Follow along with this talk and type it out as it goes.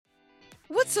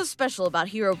What's so special about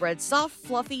Hero Bread's soft,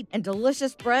 fluffy, and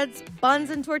delicious breads, buns,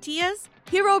 and tortillas?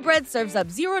 Hero Bread serves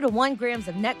up 0 to 1 grams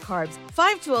of net carbs,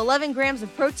 5 to 11 grams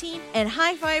of protein, and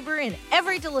high fiber in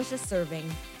every delicious serving.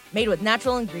 Made with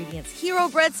natural ingredients, Hero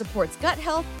Bread supports gut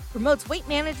health, promotes weight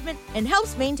management, and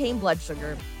helps maintain blood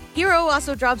sugar. Hero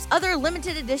also drops other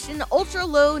limited edition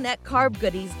ultra-low net carb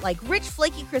goodies like rich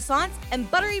flaky croissants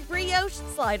and buttery brioche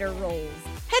slider rolls.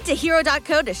 Head to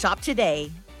hero.co to shop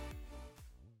today.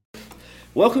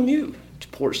 Welcome you to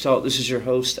Porch Talk. This is your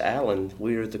host, Alan.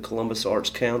 We are at the Columbus Arts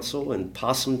Council in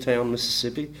Possumtown,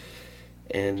 Mississippi.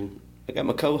 And I got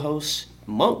my co-host,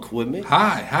 Monk, with me.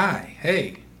 Hi,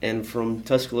 hey. And from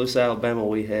Tuscaloosa, Alabama,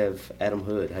 we have Adam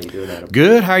Hood. How you doing, Adam?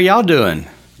 Good. How are y'all doing?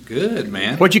 Good,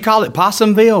 man. What'd you call it?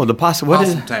 Possumville?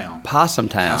 Possumtown.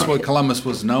 Possumtown. That's what Columbus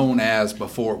was known as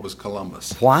before it was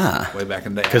Columbus. Why? Way back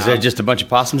in the day. Because there's just a bunch of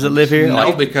possums that live here?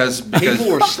 No, because people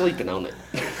were sleeping on it.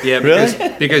 Yeah,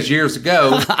 because years ago,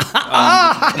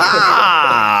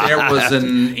 there was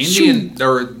an Indian.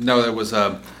 There was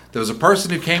a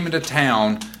person who came into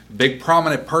town, big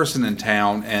prominent person in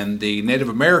town, and the Native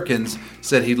Americans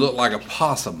said he looked like a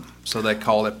possum. So they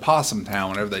called it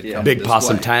Possumtown whenever they come. Big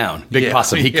Possum way. Town. Big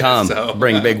Possum, he come. So.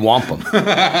 Bring big wampum.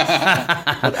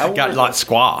 Got like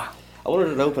squaw. I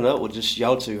wanted to open up with just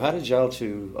y'all two. How did y'all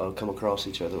two come across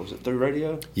each other? Was it through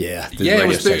radio? Yeah, through the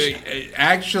radio station.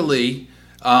 Actually,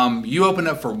 you opened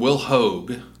up for Will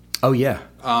Hogue. Oh, yeah.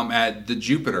 At the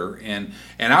Jupiter, and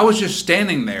I was just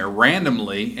standing there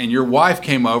randomly, and your wife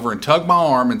came over and tugged my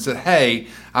arm and said, "Hey,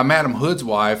 I'm Adam Hood's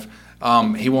wife.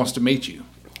 He wants to meet you."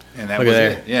 And that was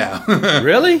it. Yeah.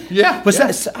 Really? Yeah.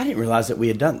 That? I didn't realize that we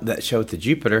had done that show at the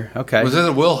Jupiter. Okay. Was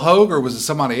it Will Hogue or was it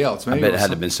somebody else? Maybe I bet it had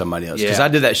to have been somebody else because I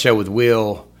did that show with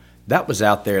Will. That was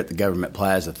out there at the Government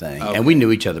Plaza thing, and we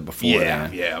knew each other before. Yeah.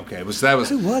 Then. Yeah. Okay. Who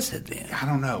was it then? I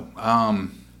don't know.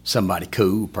 Somebody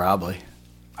cool, probably.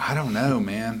 I don't know,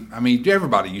 man. I mean,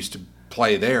 everybody used to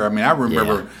play there. I mean, I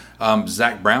remember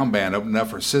Zach Brown Band opening up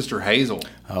for Sister Hazel.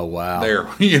 Oh, wow. There,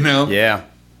 you know? Yeah.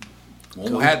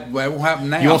 Won't happen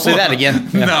now. You won't see that again.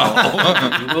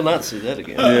 No. You will not see that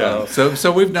again. Yeah.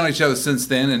 So we've known each other since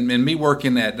then, and me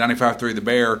working at 95.3 The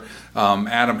Bear,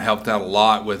 Adam helped out a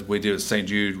lot with, we do a St.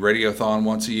 Jude Radiothon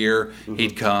once a year. Mm-hmm.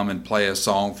 He'd come and play a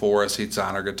song for us. He'd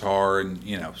sign our guitar and,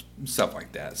 stuff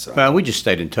like that. So. Well, we just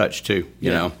stayed in touch, too, you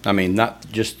know. I mean, not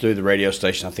just through the radio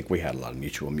station. I think we had a lot of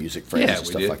mutual music friends and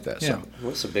stuff like that. Yeah. So.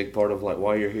 Well, that's a big part of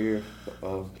why you're here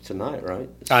tonight, right?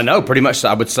 I know, pretty much.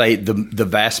 I would say the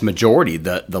vast majority,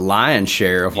 the lion's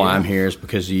share of why I'm here is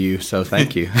because of you. So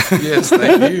thank you. Yes,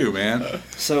 thank you, man.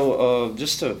 So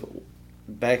just to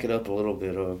back it up a little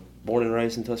bit, born and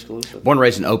raised in Tuscaloosa? Born and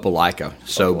raised in Opelika.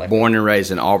 So born and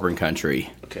raised in Auburn country,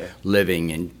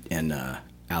 living in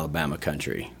Alabama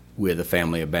country with a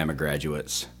family of Bama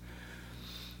graduates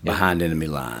behind enemy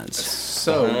lines.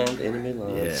 So, behind enemy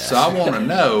lines. Yeah. So I want to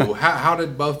know, how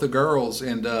did both the girls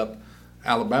end up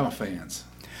Alabama fans?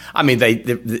 I mean,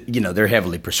 they're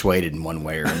heavily persuaded in one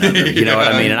way or another. You know what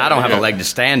I mean? And I don't have a leg to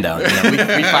stand on.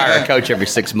 We fire a coach every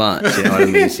 6 months. You know what I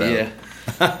mean? So. Yeah.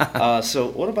 So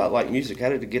what about like music? How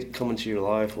did it come into your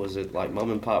life? Was it like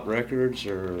mom and pop records,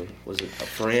 or was it a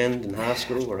friend in high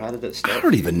school, or how did that start? I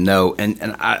don't even know.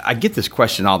 And I get this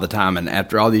question all the time, and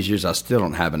after all these years, I still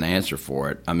don't have an answer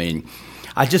for it. I mean,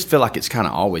 I just feel like it's kind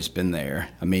of always been there.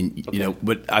 I mean,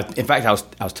 but in fact, I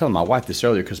was telling my wife this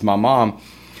earlier because my mom,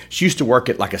 she used to work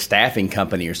at like a staffing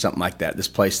company or something like that. This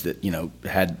place that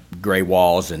had gray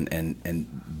walls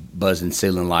and buzzing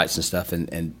ceiling lights and stuff,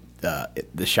 and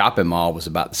the shopping mall was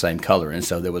about the same color, and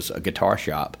so there was a guitar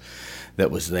shop that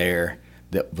was there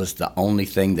that was the only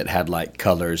thing that had like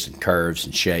colors and curves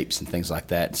and shapes and things like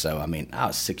that. So I mean, I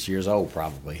was 6 years old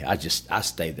probably. I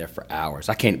stayed there for hours.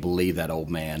 I can't believe that old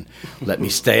man let me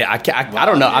stay. I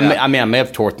don't know. Yeah. I mean, I may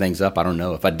have tore things up. I don't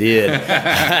know if I did.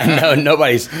 No,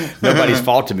 nobody's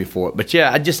faulted me for it. But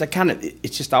yeah,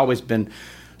 it's just always been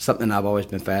something I've always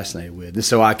been fascinated with. And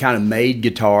so I kind of made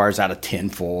guitars out of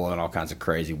tinfoil and all kinds of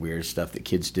crazy weird stuff that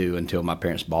kids do until my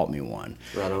parents bought me one.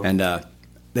 Right on. And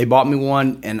they bought me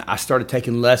one, and I started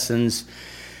taking lessons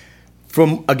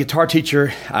from a guitar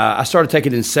teacher. I started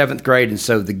taking it in 7th grade, and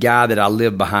so the guy that I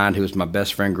lived behind, who was my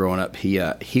best friend growing up,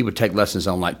 he would take lessons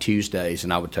on like Tuesdays,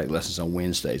 and I would take lessons on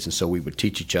Wednesdays, and so we would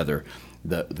teach each other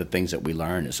the things that we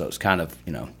learned. And so it's kind of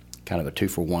a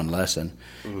 2-for-1 lesson.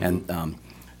 Mm-hmm.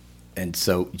 And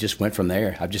so it just went from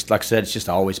there. I've just, like I said, it's just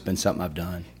always been something I've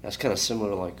done. That's kind of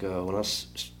similar, like when I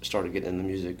started getting into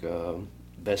music.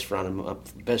 Best friend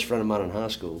of mine in high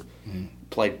school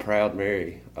played Proud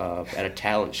Mary at a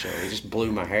talent show. He just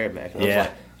blew my hair back. And I was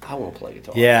like, I want to play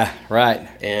guitar. Yeah, right.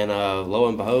 And lo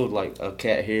and behold, like a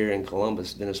cat here in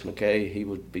Columbus, Dennis McKay, he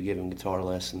would be giving guitar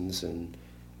lessons, and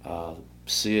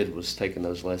Sid was taking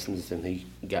those lessons, and he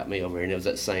got me over here. And it was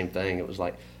that same thing. It was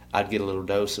like I'd get a little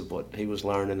dose of what he was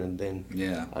learning, and then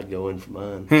I'd go in for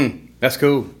mine. That's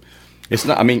cool. It's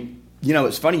not. I mean, you know,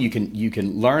 it's funny. You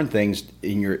can learn things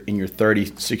in your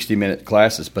 30, 60 minute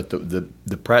classes, but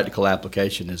the practical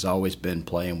application has always been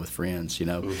playing with friends. You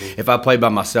know, if I played by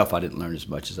myself, I didn't learn as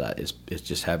much as that. It's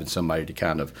just having somebody to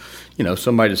kind of, you know,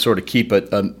 somebody to sort of keep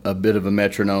a bit of a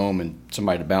metronome and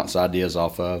somebody to bounce ideas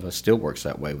off of. It still works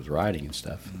that way with writing and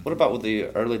stuff. What about with the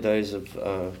early days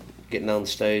of getting on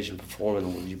stage and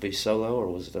performing? Would you be solo, or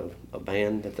was it a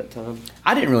band at that time?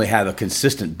 I didn't really have a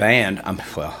consistent band. I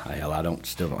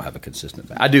still don't have a consistent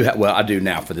band. I do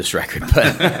now for this record,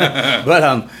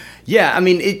 but yeah. I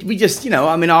mean, we just, you know,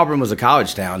 I mean, Auburn was a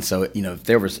college town, so, you know, if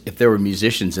there were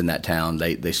musicians in that town,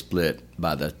 they split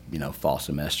by the, you know, fall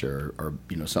semester or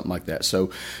you know, something like that.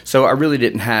 So I really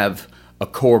didn't have a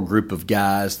core group of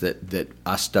guys that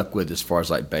I stuck with as far as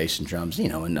like bass and drums, you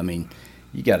know, and I mean,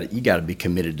 you got to be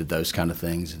committed to those kind of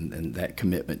things, and that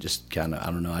commitment just kind of, I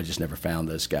don't know, I just never found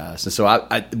those guys. And so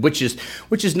I which is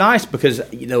nice, because,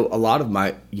 you know, a lot of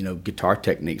my, you know, guitar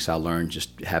techniques I learned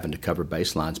just having to cover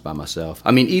bass lines by myself.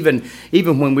 I mean,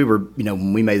 even when we were, you know,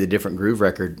 when we made the Different Groove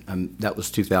record, that was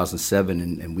 2007,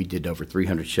 and we did over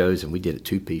 300 shows, and we did it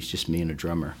 2-piece, just me and a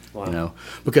drummer. Wow. You know,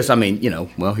 because I mean, you know,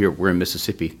 well, here we're in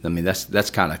Mississippi. I mean, that's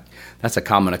a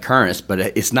common occurrence, but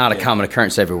it's not a common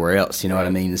occurrence everywhere else. You know what I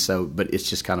mean? And so, but it's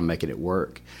just kind of making it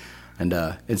work, and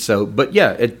so, but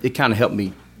yeah, it kind of helped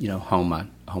me, you know, hone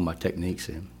my techniques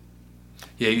in.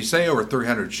 Yeah, you say over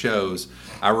 300 shows.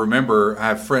 I remember I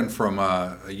have a friend from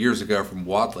years ago from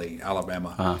Wadley,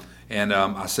 Alabama, and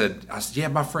I said, yeah,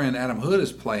 my friend Adam Hood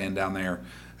is playing down there.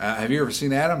 Have you ever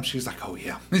seen Adam? She was like, oh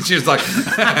yeah. She was like,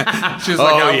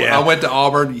 I went to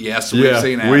Auburn. Yes, we've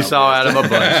seen Adam. We saw Adam a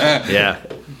bunch. Yeah.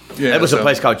 Yeah, it was a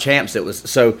place called Champs. It was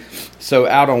so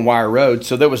out on Wire Road.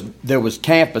 So there was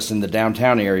campus in the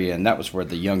downtown area, and that was where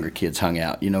the younger kids hung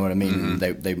out. You know what I mean?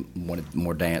 Mm-hmm. They wanted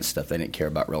more dance stuff. They didn't care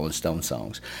about Rolling Stone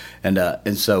songs, and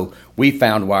so we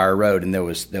found Wire Road, and there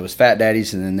was Fat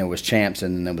Daddy's, and then there was Champs,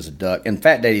 and then there was a Duck. And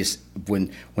Fat Daddy's, when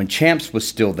Champs was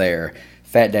still there,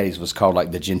 Fat Daddy's was called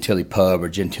like the Gentilly Pub or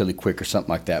Gentilly Quick or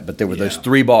something like that. But there were those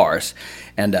 3 bars,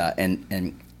 and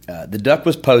the Duck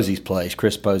was Posey's place,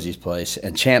 Chris Posey's place,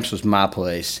 and Champs was my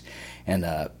place, and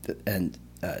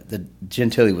the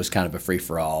Gentilly was kind of a free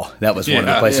for all. That was one of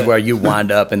the places where you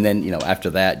wind up, and then, you know,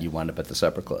 after that you wind up at the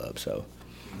Supper Club. So,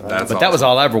 that was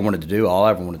all I ever wanted to do. All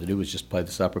I ever wanted to do was just play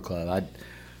the Supper Club.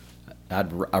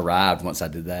 I'd arrived once I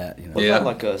did that. You know? What about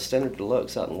like a Standard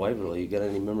Deluxe out in Waverly? You got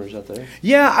any memories out there?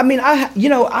 Yeah, I mean,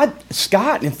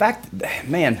 Scott. In fact,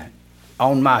 man,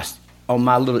 on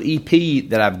my little EP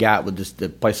that I've got with this, to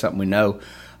play something we know,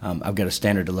 I've got a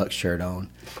Standard Deluxe shirt on.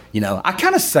 You know, I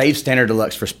kind of save Standard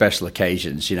Deluxe for special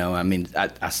occasions. You know, I mean,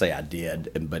 I say I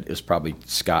did, but it was probably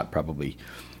Scott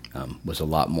was a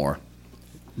lot more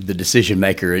the decision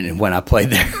maker and when I played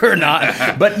there or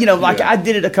not. But, you know, like I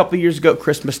did it a couple of years ago at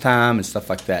Christmas time and stuff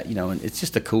like that, you know, and it's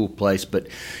just a cool place. But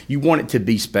you want it to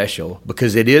be special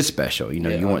because it is special. You know,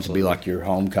 you want it to be like your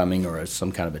homecoming or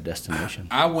some kind of a destination.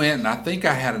 I went, and I think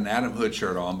I had an Adam Hood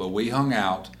shirt on, but we hung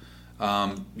out.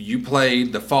 You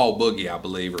played the Fall Boogie, I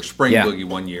believe, or Spring Boogie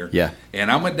one year. Yeah. And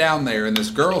I went down there, and this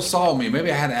girl saw me. Maybe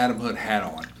I had an Adam Hood hat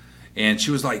on. And she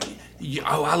was like,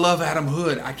 oh, I love Adam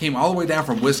Hood. I came all the way down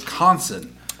from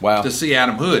Wisconsin. Wow. To see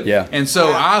Adam Hood. Yeah. And so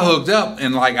I hooked up,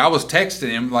 and like I was texting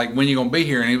him, like, when you going to be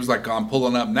here? And he was like, I'm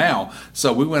pulling up now.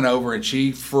 So we went over, and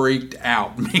she freaked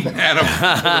out meeting Adam for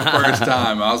the first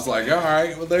time. I was like, all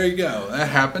right, well, there you go. That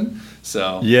happened.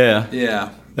 So,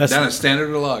 yeah. That's down at Standard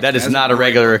Deluxe. That is not a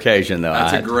regular occasion, though.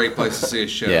 That's a great place to see a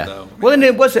show, though. Well, and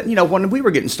it wasn't, you know, when we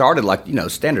were getting started, like, you know,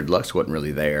 Standard Deluxe wasn't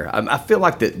really there. I feel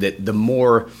like that the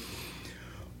more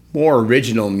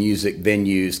original music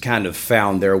venues kind of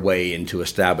found their way into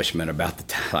establishment about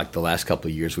the last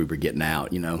couple of years we were getting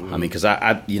out, you know. Mm-hmm. I mean, because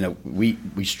I you know, we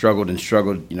struggled,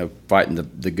 you know, fighting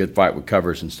the good fight with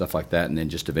covers and stuff like that, and then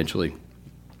just eventually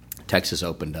Texas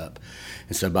opened up.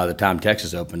 And so by the time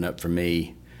Texas opened up for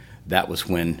me, that was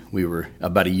when we were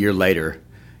about a year later,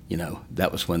 you know,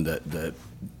 that was when the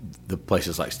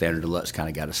places like Standard Deluxe kind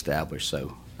of got established.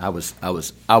 So I was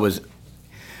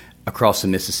across the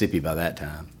Mississippi by that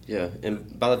time. Yeah,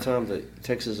 and by the time that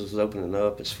Texas was opening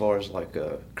up, as far as like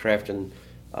crafting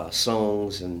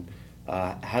songs, and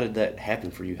how did that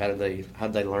happen for you? How did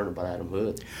they learn about Adam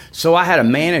Hood? So I had a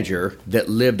manager that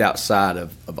lived outside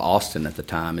of Austin at the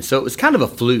time, and so it was kind of a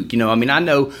fluke. You know, I mean, I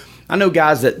know I know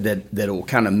guys that will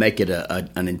kind of make it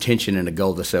an intention and a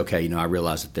goal to say, okay, I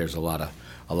realize that there's a lot of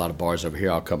bars over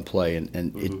here. I'll come play,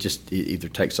 and it either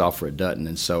takes off or it doesn't.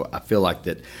 And so I feel like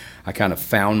that I kind of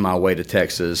found my way to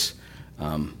Texas,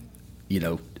 by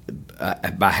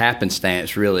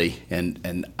happenstance, really,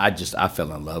 and I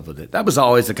fell in love with it. That was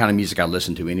always the kind of music I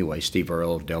listened to anyway. Steve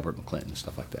Earle, Delbert McClinton,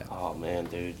 stuff like that. Oh man,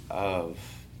 dude,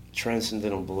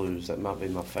 Transcendental Blues. That might be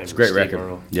my favorite. It's a great Steve record.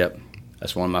 Earle. Yep,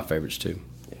 that's one of my favorites too.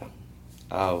 Yeah.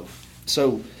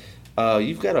 So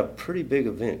you've got a pretty big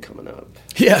event coming up.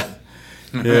 Yeah.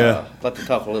 Yeah. I'd like to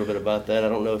talk a little bit about that. I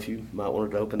don't know if you might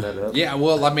want to open that up. Yeah,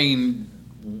 well, I mean,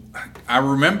 I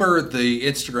remember the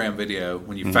Instagram video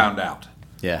when you found out.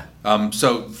 Yeah.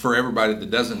 So for everybody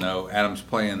that doesn't know, Adam's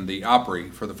playing the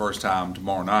Opry for the first time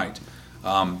tomorrow night.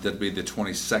 That'll be the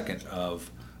 22nd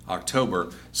of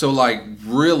October. So what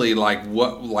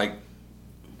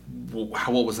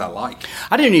was that like?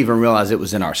 I didn't even realize it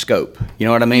was in our scope. You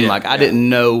know what I mean? Yeah, I didn't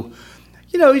know.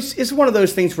 It's one of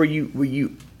those things where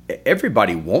you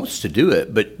everybody wants to do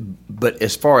it, but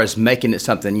as far as making it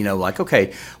something,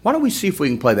 okay, why don't we see if we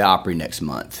can play the Opry next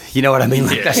month? You know what I mean?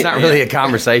 That's not really a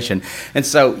conversation. And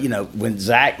so, when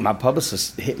Zach, my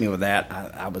publicist, hit me with that,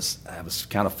 I was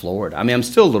kind of floored. I mean, I'm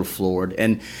still a little floored.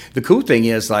 And the cool thing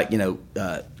is,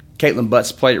 Caitlin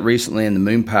Butts played it recently, and the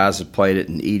Moon Pies have played it,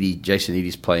 and Jason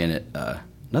Eady's playing it.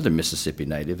 Another Mississippi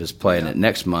native is playing it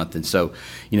next month, and so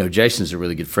Jason's a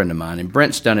really good friend of mine, and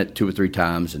Brent's done it 2 or 3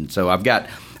 times, and so I've got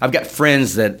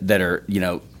friends that are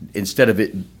instead of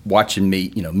it watching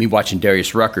me watching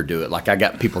Darius Rucker do it, I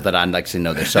got people that I actually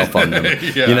know their cell phone number,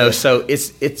 so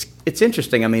it's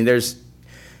interesting. I mean, there's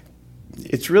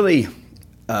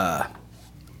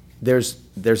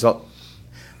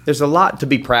a lot to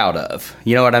be proud of.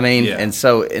 You know what I mean? Yeah. And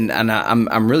so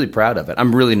I'm really proud of it.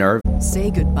 I'm really nervous.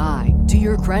 Say goodbye to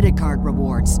your credit card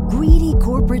rewards. Greedy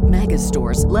corporate mega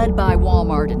stores, led by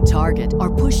Walmart and Target,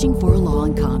 are pushing for a law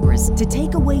in Congress to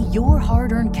take away your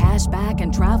hard-earned cash back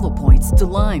and travel points to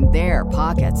line their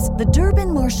pockets. The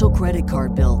Durbin-Marshall credit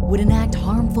card bill would enact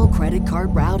harmful credit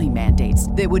card routing mandates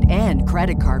that would end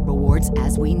credit card rewards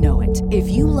as we know it. If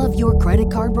you love your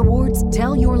credit card rewards,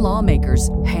 tell your lawmakers,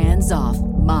 hands off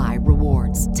my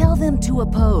rewards. Tell them to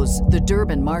oppose the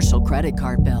Durbin-Marshall credit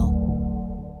card bill.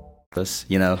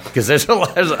 Because there's a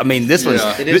lot. This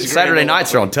one's Saturday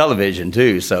nights are on television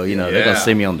too, so they're going to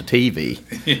see me on the TV.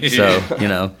 So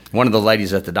one of the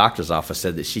ladies at the doctor's office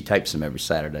said that she tapes them every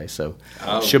Saturday, so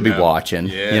she'll be watching.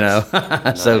 Yes.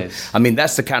 Nice. So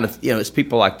that's the kind of it's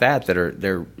people like that are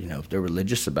they're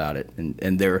religious about it,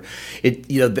 and they're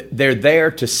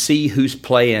there to see who's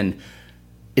playing.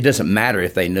 It doesn't matter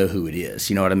if they know who it is.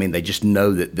 You know what I mean? They just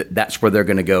know that's where they're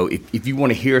going to go. If you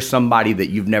want to hear somebody that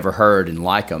you've never heard and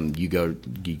like them, you go to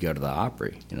the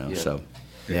Opry. Yeah. So.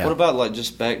 Yeah. What about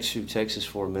just back to Texas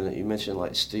for a minute? You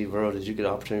mentioned Steve Earle. Did you get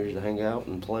an opportunity to hang out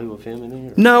and play with him in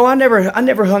here? No, I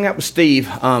never hung out with Steve.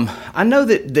 I know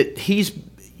that he's.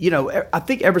 I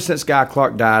think ever since Guy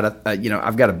Clark died,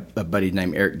 I've got a buddy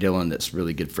named Eric Dillon that's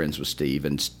really good friends with Steve,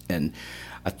 and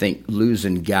I think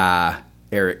losing Guy,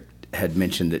 Eric had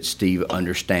mentioned that Steve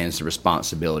understands the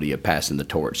responsibility of passing the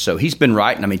torch. So he's been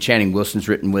writing. I mean, Channing Wilson's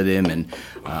written with him, and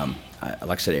like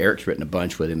I said, Eric's written a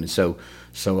bunch with him, and so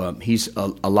he's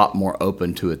a lot more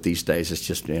open to it these days. It's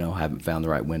just I haven't found the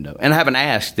right window, and I haven't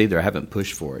asked either. I haven't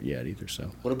pushed for it yet either.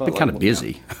 So what about been kind of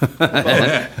busy.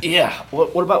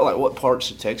 What about what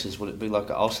parts of Texas? Would it be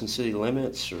the Austin city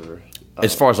limits or?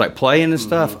 As far as playing and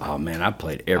stuff, oh man, I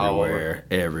played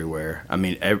everywhere. I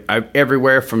mean,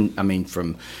 everywhere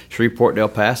from Shreveport to El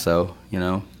Paso.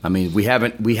 We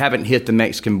haven't hit the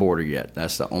Mexican border yet.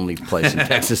 That's the only place in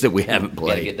Texas that we haven't played.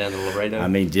 Gotta get down to Laredo. I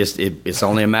mean, it's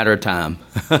only a matter of time.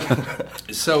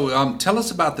 So, tell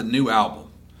us about the new album.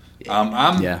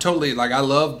 I'm totally I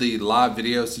love the live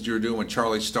videos that you were doing with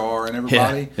Charlie Starr and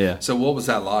everybody. Yeah. So what was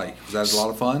that like? Was that a lot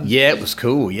of fun? Yeah, it was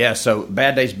cool. Yeah. So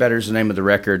Bad Days Better is the name of the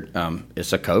record.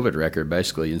 It's a COVID record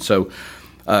basically, and so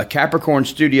Capricorn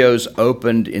Studios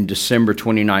opened in December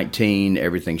 2019.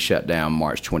 Everything shut down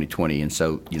March 2020, and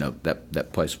so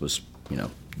that place was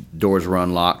doors were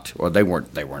unlocked, or they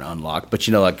weren't unlocked, but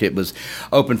it was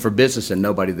open for business and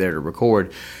nobody there to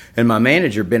record. And my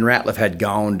manager Ben Ratliff had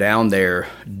gone down there,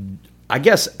 I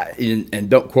guess, and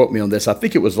don't quote me on this, I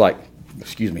think it was I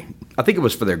think it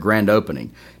was for their grand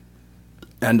opening,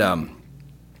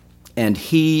 and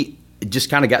he just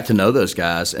kind of got to know those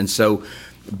guys, and so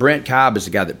Brent Cobb is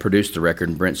the guy that produced the record,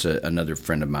 and Brent's another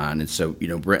friend of mine. And so,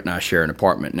 Brent and I share an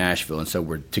apartment in Nashville, and so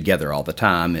we're together all the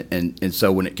time. And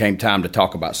so when it came time to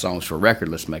talk about songs for a record,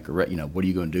 let's make a record. What are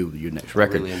you going to do with your next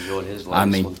record? I really enjoyed his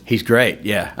latest one. He's great,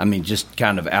 yeah. Just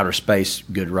kind of outer space,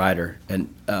 good writer.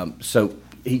 And so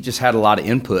he just had a lot of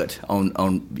input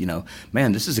on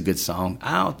man, this is a good song.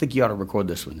 I don't think you ought to record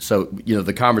this one. So,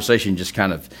 the conversation just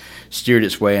kind of steered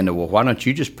its way into, well, why don't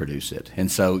you just produce it?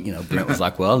 And so, Brent was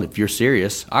like, well, if you're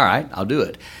serious, all right, I'll do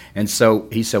it. And so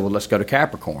he said, well, let's go to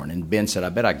Capricorn. And Ben said, I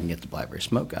bet I can get the Blackberry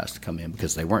Smoke guys to come in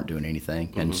because they weren't doing anything.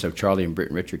 Mm-hmm. And so Charlie and Britt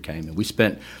and Richard came, and we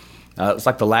spent it was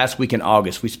like the last week in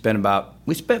August. We spent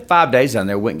 5 days down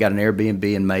there. Went and got an Airbnb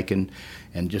in Macon,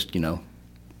 and just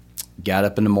got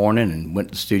up in the morning and went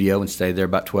to the studio and stayed there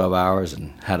about 12 hours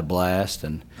and had a blast.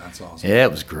 And that's awesome. Yeah,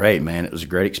 it was great, man. It was a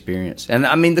great experience. And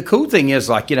the cool thing is,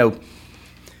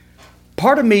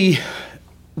 part of me,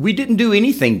 we didn't do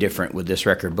anything different with this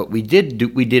record, but we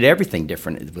did everything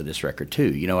different with this record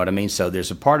too. You know what I mean? So there's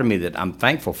a part of me that I'm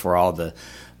thankful for all the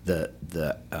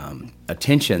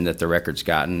attention that the record's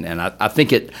gotten, and I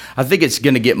think it's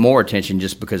going to get more attention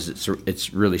just because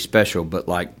it's really special. But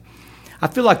I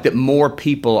feel like that more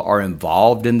people are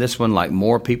involved in this one,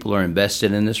 more people are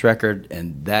invested in this record,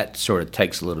 and that sort of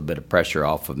takes a little bit of pressure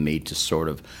off of me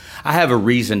to I have a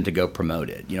reason to go promote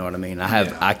it. You know what I mean?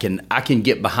 I can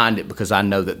get behind it because I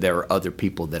know that there are other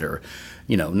people that are,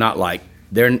 not like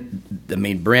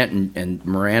Brent and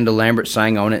Miranda Lambert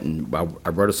sang on it, and I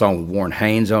wrote a song with Warren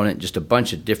Haynes on it, just a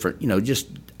bunch of different, just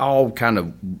all kind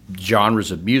of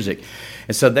genres of music.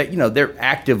 And so that,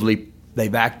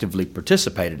 they've actively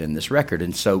participated in this record.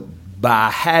 And so by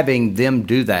having them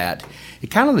do that,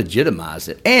 it kind of legitimized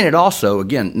it. And it also,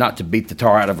 again, not to beat the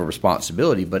tar out of a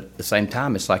responsibility, but at the same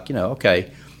time, it's like,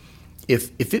 okay,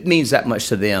 if it means that much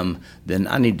to them, then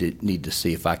I need to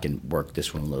see if I can work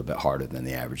this one a little bit harder than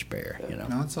the average bear, No,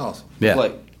 that's awesome. Yeah.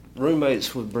 Like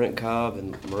roommates with Brent Cobb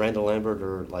and Miranda Lambert,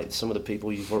 or like some of the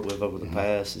people you've worked with over the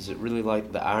past, is it really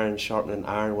like the iron sharpening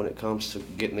iron when it comes to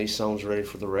getting these songs ready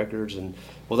for the records? And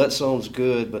well, that song's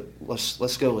good, but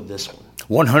let's go with this one.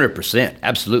 100%,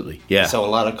 absolutely, yeah. So a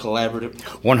lot of collaborative.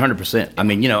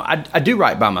 100%. I do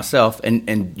write by myself, and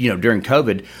during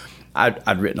COVID,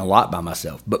 I'd written a lot by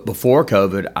myself. But before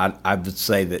COVID, I would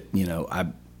say that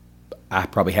I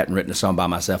probably hadn't written a song by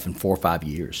myself in 4 or 5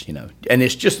 years, and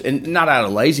it's just, and not out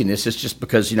of laziness. It's just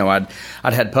because, I'd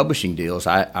had publishing deals.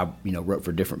 I wrote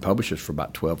for different publishers for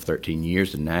about 12, 13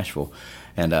 years in Nashville.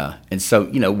 And so,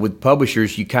 with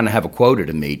publishers, you kind of have a quota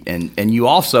to meet, and you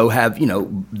also have,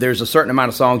 there's a certain amount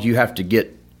of songs you have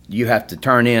to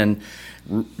turn in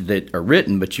that are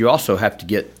written, but you also have to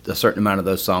get a certain amount of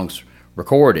those songs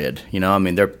recorded.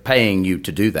 They're paying you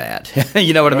to do that.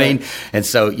 You know what right. I mean? And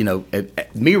so,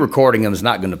 me recording them is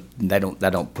not going to, they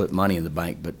don't put money in the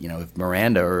bank. But, if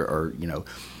Miranda or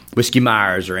Whiskey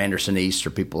Myers or Anderson East or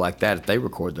people like that, if they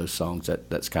record those songs,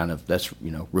 that's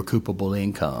recoupable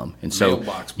income. And so,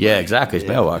 mailbox yeah, exactly, it's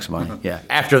mailbox money. Yeah,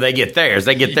 after they get theirs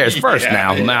first.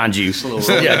 Mind you.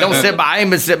 Yeah, don't sit by. I ain't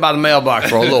been sitting by the mailbox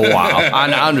for a little while. I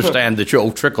understand the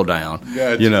old trickle down.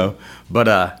 Gotcha.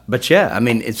 But yeah,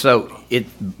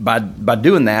 by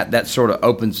doing that sort of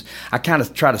opens. I kind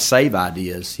of try to save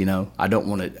ideas. I don't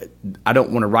want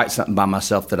to write something by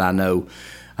myself that I know.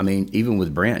 Even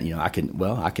with Brent, I can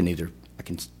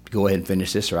go ahead and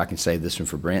finish this, or I can save this one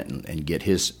for Brent and get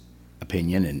his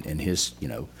opinion and his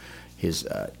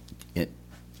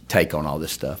take on all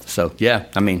this stuff. So yeah,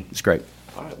 it's great.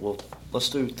 All right, well, let's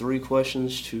do 3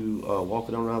 questions to walk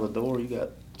it on out of the door. You got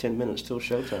 10 minutes till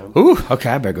showtime. Ooh, okay.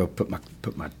 I better go put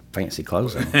my fancy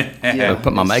clothes on.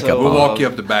 Put my makeup on. We'll walk you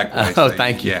up the back way. Oh,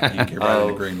 thank you. Yeah, you can get right in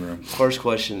the green room. First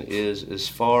question is, as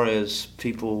far as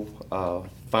people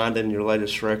finding your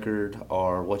latest record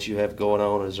or what you have going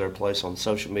on, is there a place on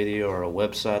social media or a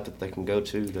website that they can go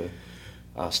to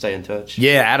stay in touch?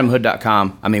 Yeah,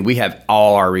 adamhood.com. We have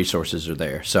all our resources are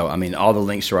there. So, all the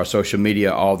links to our social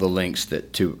media, all the links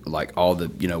to all the,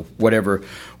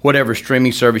 whatever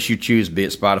streaming service you choose, be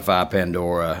it Spotify,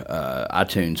 Pandora,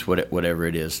 iTunes, whatever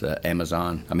it is,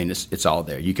 Amazon. It's all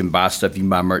there. You can buy stuff. You can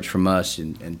buy merch from us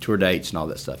and tour dates and all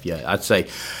that stuff. Yeah, I'd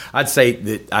say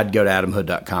that I'd go to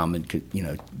adamhood.com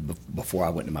and, before I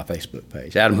went to my Facebook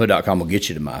page. Adamhood.com will get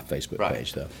you to my Facebook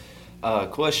page, though.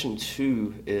 Question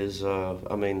 2 is,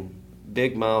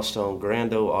 big milestone,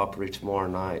 Grand Ole Opry tomorrow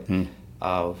night.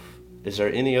 Is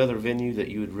there any other venue that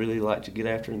you would really like to get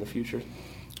after in the future?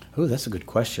 Oh, that's a good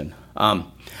question. I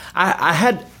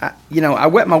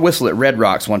wet my whistle at Red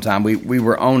Rocks one time. We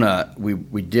were on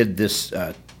we did this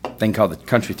thing called the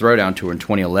Country Throwdown Tour in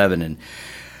 2011, and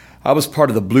I was part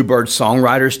of the Bluebird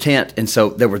Songwriters tent, and so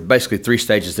there were basically 3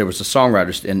 stages. There was the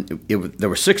songwriters, and there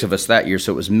were 6 of us that year.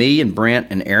 So it was me and Brent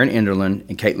and Aaron Enderlin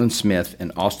and Caitlin Smith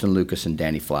and Austin Lucas and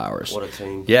Danny Flowers. What a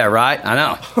team! Yeah, right. I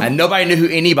know. And nobody knew who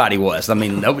anybody was. I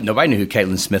mean, nobody knew who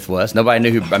Caitlin Smith was. Nobody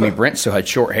knew who. I mean, Brent still had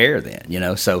short hair then, you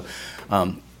know. So,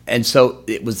 and so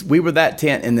it was. We were that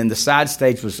tent, and then the side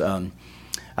stage was.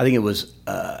 I think it was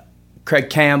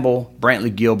Craig Campbell,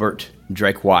 Brantley Gilbert,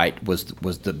 Drake White was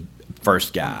the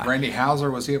first guy. Randy Hauser,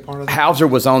 was he a part of that? Hauser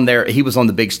was on there. He was on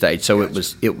the big stage. So it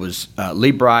was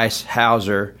Lee Bryce,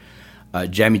 Hauser,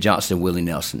 Jamie Johnson, Willie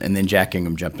Nelson, and then Jack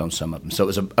Ingram jumped on some of them. So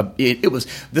it was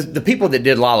the people that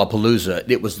did Lollapalooza.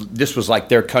 This was like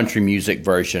their country music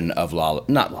version of not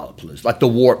Lollapalooza, like the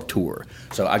Warped Tour.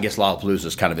 So I guess Lollapalooza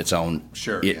is kind of its own.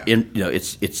 Sure.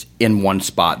 It's in one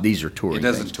spot. These are touring. It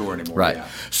doesn't things. tour anymore. Right. Yeah.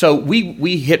 So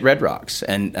we hit Red Rocks,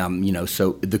 and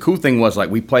so the cool thing was like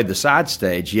we played the side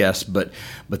stage, yes, but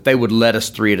they would let us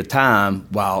 3 at a time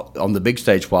while on the big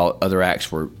stage while other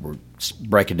acts were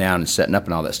breaking down and setting up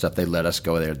and all that stuff. They let us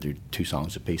go there and do 2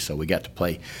 songs apiece. So we got to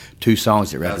play 2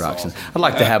 songs at Red Rocks. Awesome. And I'd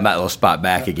like to have that little spot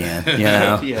back again. You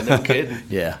know? Yeah, no kidding.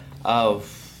 Yeah.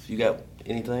 You got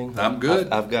anything? I'm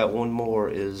good. I've got one more.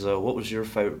 Is what was your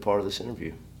favorite part of this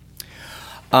interview?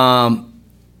 All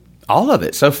of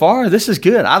it so far. This is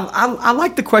good. I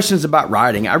like the questions about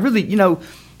writing. I really,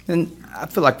 and I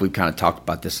feel like we've kind of talked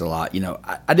about this a lot.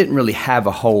 I didn't really have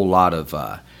a whole lot of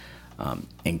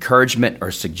encouragement or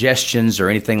suggestions or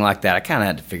anything like that. I kind of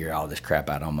had to figure all this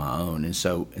crap out on my own, and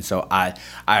so I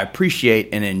appreciate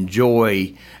and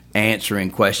enjoy answering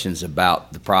questions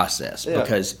about the process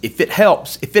because if it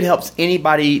helps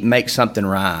anybody make something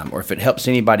rhyme, or if it helps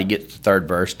anybody get the 3rd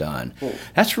verse done,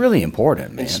 that's really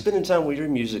important, man. And spending time with your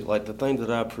music, like the thing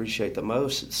that I appreciate the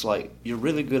most, it's like you're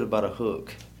really good about a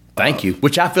hook. Thank you.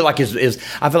 Which I feel like is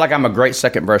I feel like I'm a great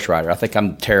second verse writer. I think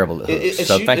I'm terrible at hooks.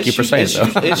 So thank you for saying so.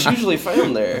 It's usually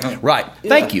found there. Right. Yeah,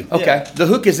 Thank you. Okay. yeah. The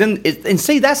hook is in and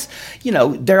see that's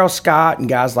Daryl Scott and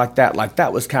guys like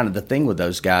that was kind of the thing with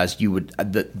those guys. You would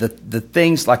the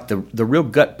things like the real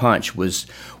gut punch was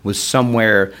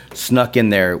somewhere snuck in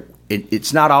there.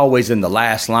 It's not always in the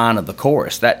last line of the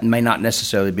chorus. That may not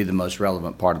necessarily be the most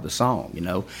relevant part of the song,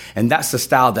 And that's the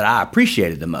style that I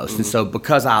appreciated the most. Mm-hmm. And so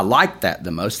because I liked that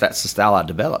the most, that's the style I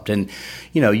developed. And,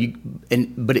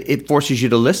 but it forces you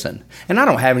to listen. And I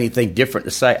don't have anything different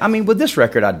to say. I mean, with this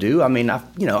record I do. I mean,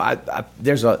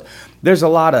 there's a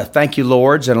lot of thank you,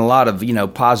 Lords, and a lot of,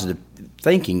 positive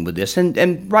thinking with this,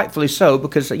 and rightfully so,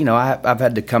 because, I've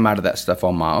had to come out of that stuff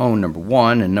on my own, number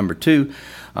one, and number two,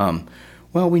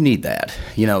 well, we need that,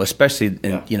 especially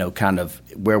in, kind of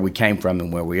where we came from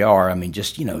and where we are. I mean,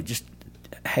 just,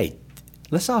 hey,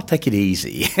 let's all take it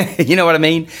easy. You know what I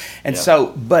mean? And so,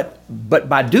 but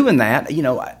by doing that,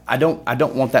 I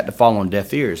don't want that to fall on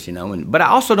deaf ears, but I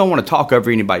also don't want to talk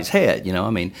over anybody's head. I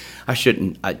mean, I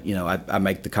shouldn't, I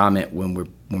make the comment when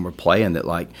we're playing that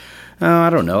like,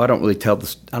 I don't know. I don't really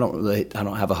I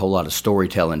don't have a whole lot of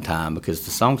storytelling time because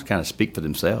the songs kind of speak for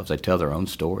themselves. They tell their own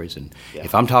stories. And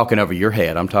if I'm talking over your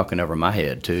head, I'm talking over my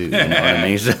head too. You know what I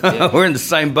mean? So we're in the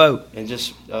same boat. And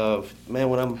just, man,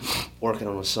 when I'm working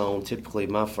on a song, typically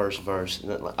my first verse,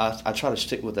 I try to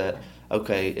stick with that.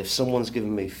 Okay, if someone's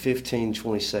giving me 15,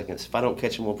 20 seconds, if I don't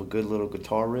catch them with a good little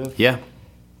guitar riff,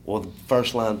 well, the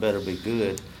first line better be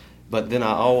good. But then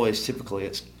I always typically,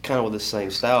 it's kind of with the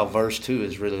same style. Verse 2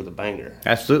 is really the banger.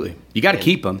 Absolutely, you got to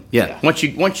keep them. Yeah. Once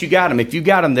you got them, if you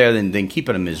got them there, then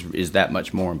keeping them is that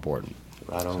much more important.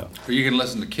 Right on. Or you can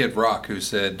listen to Kid Rock, who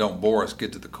said, "Don't bore us,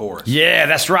 get to the chorus." Yeah,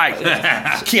 that's right.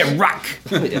 Kid Rock.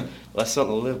 Yeah, well, that's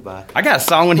something to live by. I got a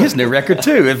song on his new record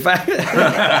too. In fact,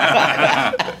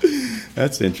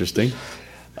 that's interesting.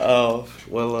 Well.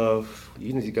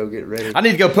 You need to go get ready. I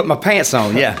need to go put my pants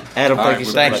on, yeah. Adam, thank you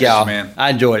so much. Thank y'all. Man. I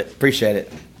enjoyed it. Appreciate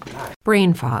it.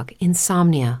 Brain fog,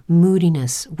 insomnia,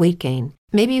 moodiness, weight gain.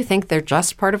 Maybe you think they're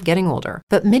just part of getting older,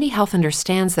 but MIDI Health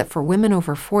understands that for women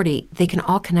over 40, they can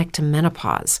all connect to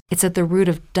menopause. It's at the root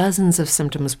of dozens of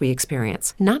symptoms we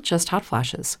experience, not just hot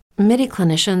flashes. MIDI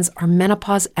clinicians are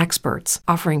menopause experts,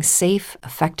 offering safe,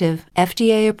 effective,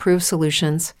 FDA-approved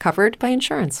solutions covered by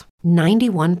insurance.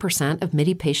 91% of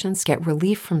MIDI patients get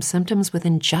relief from symptoms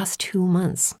within just 2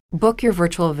 months. Book your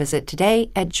virtual visit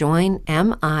today at joinmidi.com.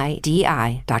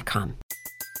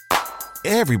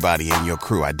 Everybody in your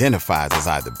crew identifies as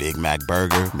either Big Mac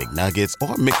Burger, McNuggets,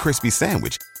 or McCrispy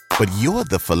Sandwich. But you're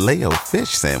the Filet-O-Fish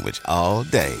Sandwich all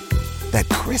day. That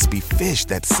crispy fish,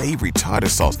 that savory tartar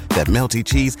sauce, that melty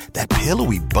cheese, that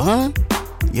pillowy bun.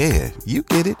 Yeah, you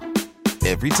get it.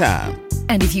 Every time.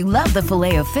 And if you love the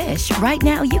Filet-O-Fish, right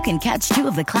now you can catch 2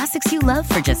 of the classics you love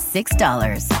for just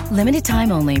 $6. Limited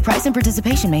time only. Price and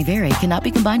participation may vary. Cannot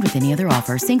be combined with any other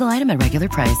offer. Single item at regular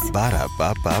price.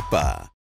 Ba-da-ba-ba-ba.